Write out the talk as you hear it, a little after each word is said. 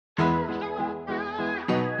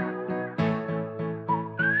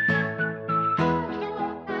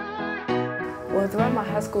Well, throughout my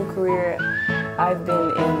high school career, I've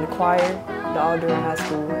been in choir all during high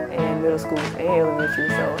school and middle school and elementary,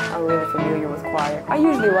 so I'm really familiar with choir. I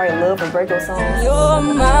usually write love and breakup songs. You're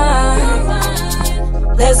mine.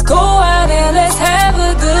 Let's go out and let's have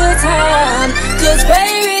a good time. 'Cause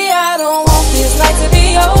baby, I don't want this night to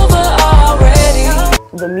be over already.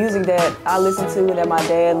 The music that I listen to, that my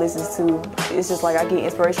dad listens to, it's just like I get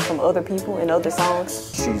inspiration from other people and other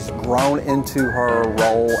songs. She's grown into her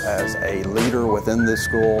role as a leader within this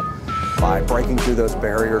school by breaking through those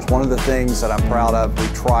barriers. One of the things that I'm proud of, we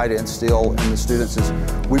try to instill in the students is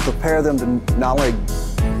we prepare them to not only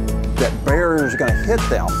that barriers are going to hit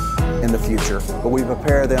them in the future, but we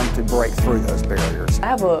prepare them to break through those barriers. I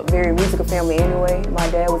have a very musical family anyway. My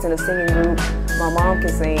dad was in a singing group, my mom can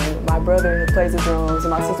sing, my brother plays the drums, and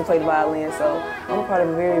my sister plays the violin, so I'm a part of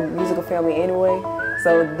a very musical family anyway.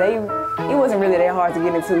 So it wasn't really that hard to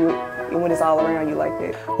get into it when it's all around you like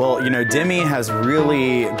that. Well, you know, Demi has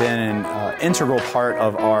really been an integral part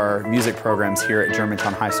of our music programs here at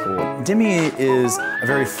Germantown High School. Demi is a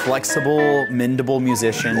very flexible, mendable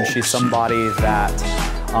musician. She's somebody that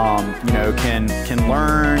you know, can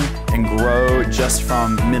learn and grow just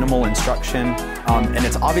from minimal instruction. And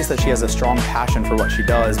it's obvious that she has a strong passion for what she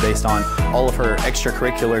does based on all of her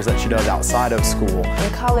extracurriculars that she does outside of school.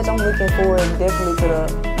 In college, I'm looking forward definitely to the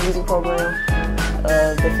music program,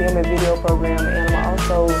 the film and video program, and I'm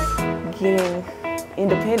also getting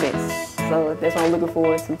independence. So that's what I'm looking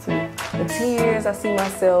forward to too. In 10 years, I see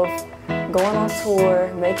myself going on tour,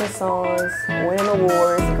 making songs, winning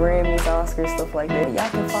awards, Grammys, Oscars, stuff like that. Y'all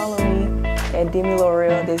can follow me at Demi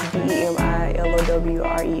Lorell, that's DemiLowrell.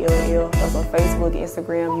 That's on Facebook,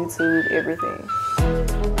 Instagram, YouTube, everything.